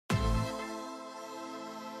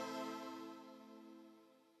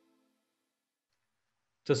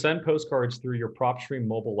To send postcards through your PropStream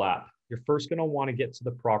mobile app, you're first going to want to get to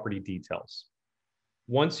the property details.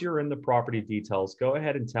 Once you're in the property details, go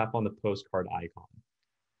ahead and tap on the postcard icon.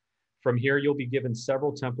 From here, you'll be given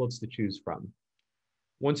several templates to choose from.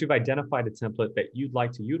 Once you've identified a template that you'd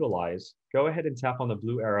like to utilize, go ahead and tap on the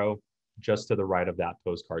blue arrow just to the right of that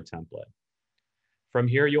postcard template. From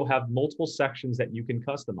here, you'll have multiple sections that you can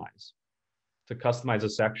customize. To customize a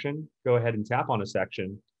section, go ahead and tap on a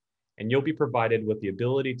section, and you'll be provided with the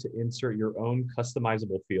ability to insert your own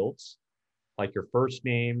customizable fields, like your first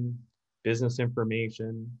name, business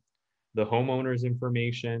information, the homeowner's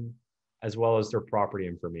information, as well as their property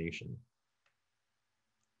information.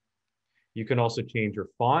 You can also change your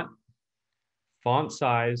font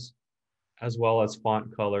size, as well as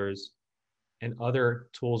font colors, and other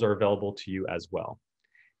tools are available to you as well.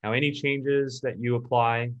 Now, any changes that you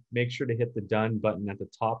apply, make sure to hit the Done button at the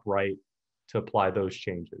top right to apply those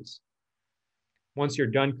changes. Once you're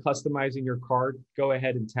done customizing your card, go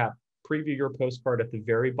ahead and tap Preview Your Postcard at the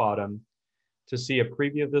very bottom to see a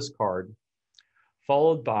preview of this card,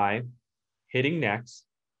 followed by hitting Next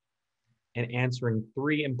and answering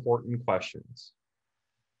 3 important questions.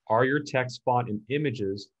 Are your text, font, and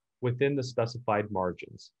images within the specified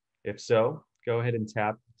margins? If so, go ahead and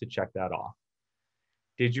tap to check that off.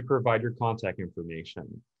 Did you provide your contact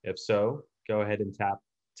information? If so, go ahead and tap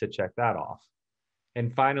to check that off.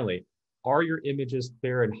 And finally, are your images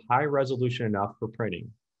clear and high resolution enough for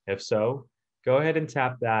printing? If so, go ahead and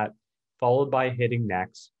tap that, followed by hitting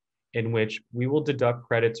Next, in which we will deduct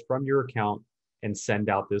credits from your account and send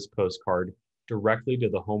out this postcard directly to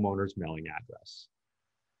the homeowner's mailing address.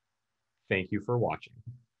 Thank you for watching.